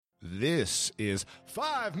This is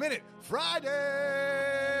 5 Minute Friday!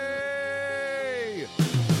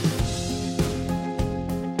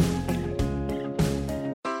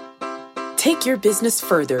 Take your business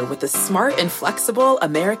further with the smart and flexible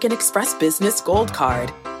American Express Business Gold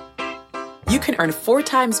Card. You can earn 4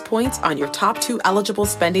 times points on your top 2 eligible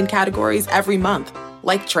spending categories every month,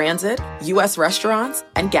 like transit, U.S. restaurants,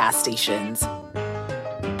 and gas stations.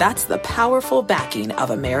 That's the powerful backing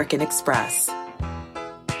of American Express.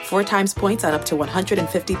 4 times points on up to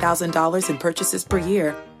 $150,000 in purchases per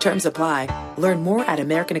year. Terms apply. Learn more at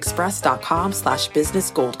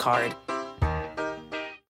americanexpress.com/business gold card.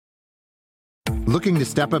 Looking to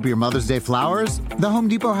step up your Mother's Day flowers? The Home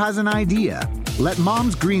Depot has an idea. Let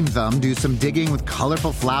Mom's Green Thumb do some digging with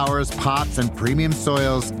colorful flowers, pots, and premium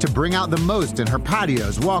soils to bring out the most in her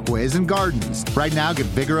patios, walkways, and gardens. Right now, get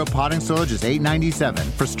Vigoro potting soil just $8.97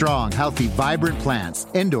 for strong, healthy, vibrant plants,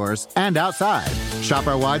 indoors and outside. Shop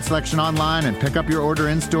our wide selection online and pick up your order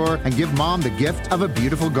in-store and give Mom the gift of a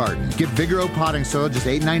beautiful garden. Get Vigoro potting soil just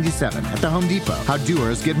 $8.97 at the Home Depot. How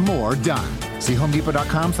doers get more done. See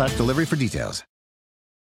homedepot.com/delivery for details.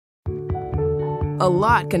 A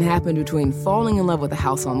lot can happen between falling in love with a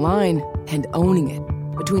house online and owning it,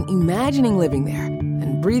 between imagining living there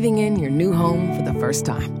and breathing in your new home for the first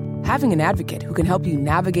time. Having an advocate who can help you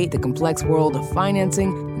navigate the complex world of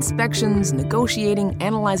financing, inspections, negotiating,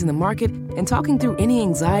 analyzing the market, and talking through any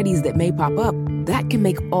anxieties that may pop up, that can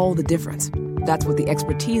make all the difference. That's what the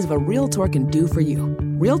expertise of a Realtor can do for you.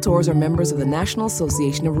 Realtors are members of the National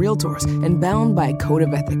Association of Realtors and bound by a code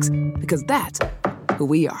of ethics, because that's who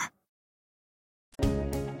we are.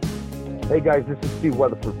 Hey guys, this is Steve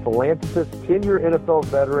Weatherford, philanthropist, 10-year NFL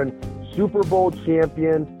veteran, Super Bowl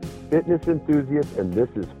champion, fitness enthusiast, and this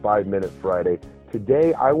is 5 Minute Friday.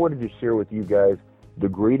 Today, I wanted to share with you guys the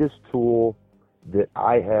greatest tool that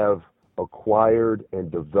I have acquired and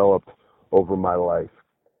developed over my life.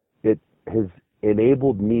 It has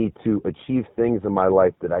enabled me to achieve things in my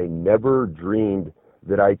life that I never dreamed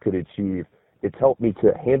that I could achieve. It's helped me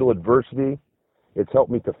to handle adversity. It's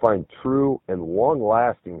helped me to find true and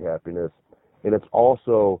long-lasting happiness. And it's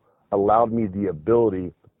also allowed me the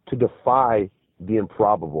ability to defy the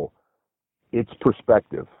improbable. It's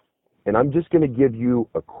perspective. And I'm just going to give you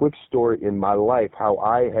a quick story in my life how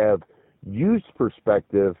I have used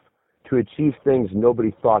perspective to achieve things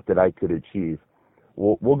nobody thought that I could achieve.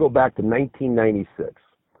 We'll go back to 1996.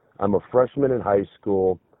 I'm a freshman in high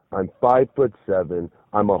school. I'm 5'7".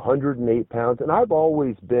 I'm 108 pounds, and I've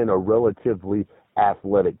always been a relatively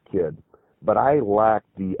athletic kid. But I lacked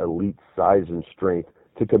the elite size and strength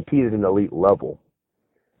to compete at an elite level.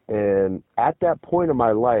 And at that point in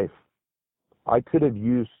my life, I could have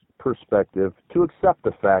used perspective to accept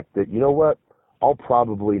the fact that, you know what, I'll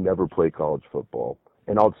probably never play college football,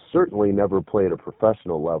 and I'll certainly never play at a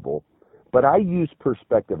professional level. But I used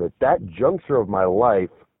perspective at that juncture of my life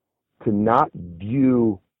to not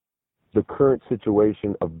view the current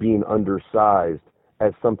situation of being undersized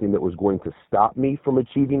as something that was going to stop me from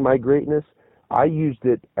achieving my greatness. I used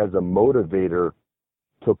it as a motivator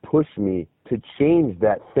to push me to change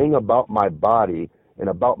that thing about my body and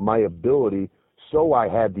about my ability, so I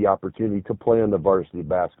had the opportunity to play on the varsity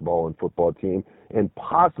basketball and football team and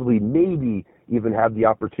possibly maybe even have the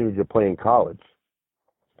opportunity to play in college.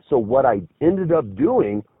 So what I ended up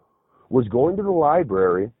doing was going to the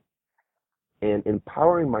library and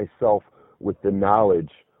empowering myself with the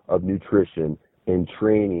knowledge of nutrition and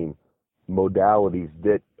training modalities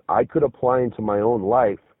that I could apply into my own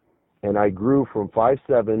life. And I grew from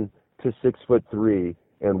 5'7" to 6'3"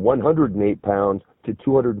 and 108 pounds to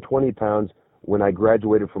 220 pounds when I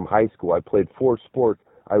graduated from high school. I played 4 sports.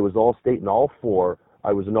 I was all-state in all 4.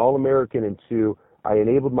 I was an All-American in 2. I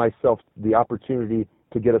enabled myself the opportunity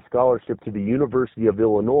to get a scholarship to the University of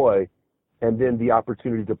Illinois, and then the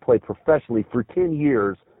opportunity to play professionally for 10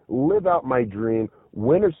 years, live out my dream,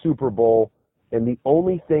 win a Super Bowl. And the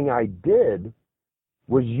only thing I did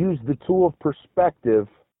was use the tool of perspective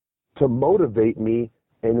to motivate me,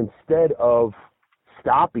 and instead of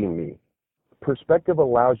stopping me. Perspective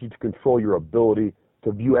allows you to control your ability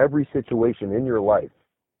to view every situation in your life.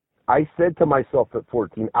 I said to myself at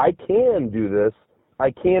 14, I can do this,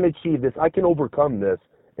 I can achieve this, I can overcome this,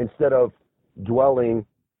 instead of dwelling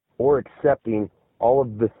or accepting all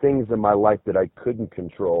of the things in my life that I couldn't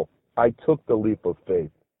control. I took the leap of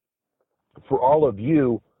faith. For all of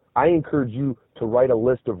you, I encourage you to write a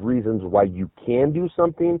list of reasons why you can do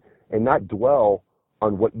something and not dwell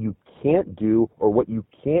on what you can't do or what you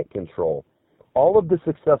can't control. All of the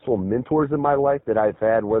successful mentors in my life that I've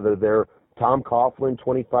had, whether they're Tom Coughlin,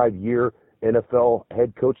 25-year NFL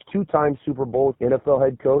head coach, 2-time Super Bowl NFL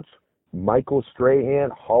head coach, Michael Strahan,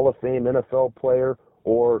 Hall of Fame NFL player,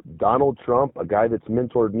 or Donald Trump, a guy that's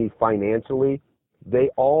mentored me financially, they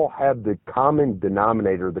all have the common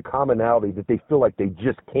denominator, the commonality that they feel like they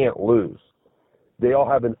just can't lose. They all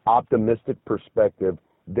have an optimistic perspective.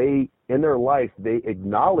 In their life, they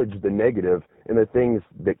acknowledge the negative and the things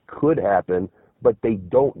that could happen, but they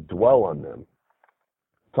don't dwell on them.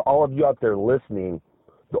 To all of you out there listening,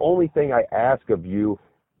 the only thing I ask of you,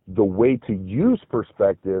 the way to use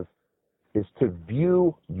perspective, is to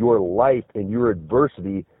view your life and your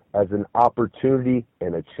adversity as an opportunity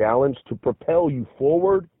and a challenge to propel you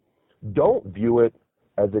forward. Don't view it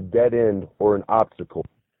as a dead end or an obstacle.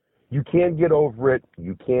 You can get over it,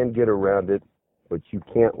 you can get around it, but you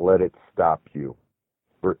can't let it stop you.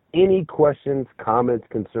 For any questions, comments,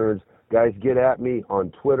 concerns, guys, get at me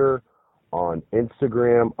on Twitter, on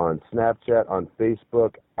Instagram, on Snapchat, on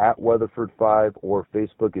Facebook, at Weatherford5, or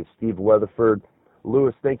Facebook is Steve Weatherford.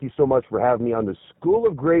 Lewis, thank you so much for having me on the School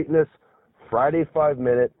of Greatness Friday 5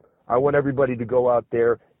 Minute. I want everybody to go out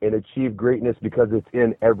there and achieve greatness because it's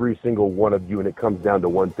in every single one of you, and it comes down to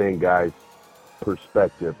one thing, guys: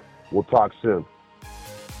 perspective. We'll talk soon.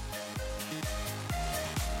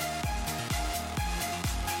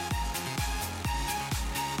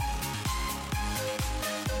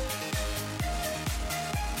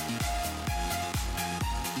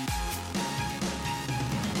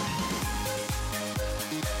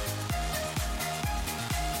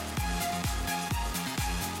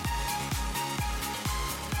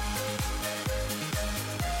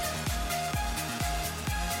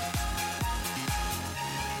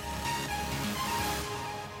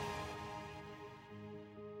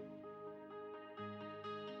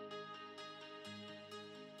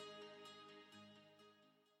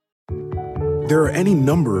 There are any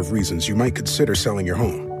number of reasons you might consider selling your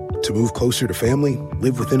home. To move closer to family,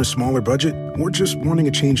 live within a smaller budget, or just wanting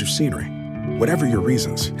a change of scenery. Whatever your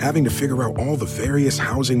reasons, having to figure out all the various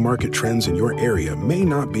housing market trends in your area may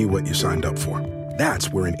not be what you signed up for. That's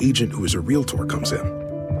where an agent who is a realtor comes in.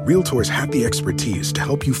 Realtors have the expertise to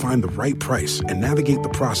help you find the right price and navigate the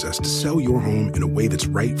process to sell your home in a way that's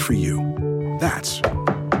right for you. That's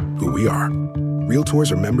who we are. Realtors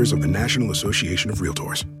are members of the National Association of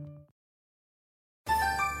Realtors.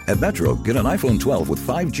 At Metro, get an iPhone 12 with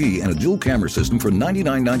 5G and a dual camera system for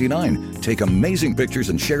 $99.99. Take amazing pictures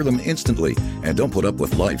and share them instantly. And don't put up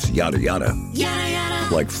with life's yada yada. Yada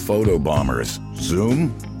yada. Like photo bombers.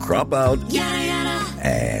 Zoom, crop out, yada yada.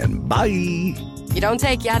 And bye. You don't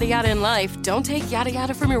take yada yada in life, don't take yada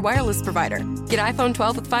yada from your wireless provider. Get iPhone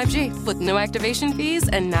 12 with 5G with no activation fees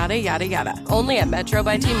and nada yada yada. Only at Metro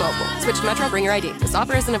by T-Mobile. Switch to Metro, bring your ID. This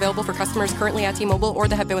offer isn't available for customers currently at T-Mobile or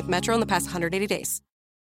that have been with Metro in the past 180 days.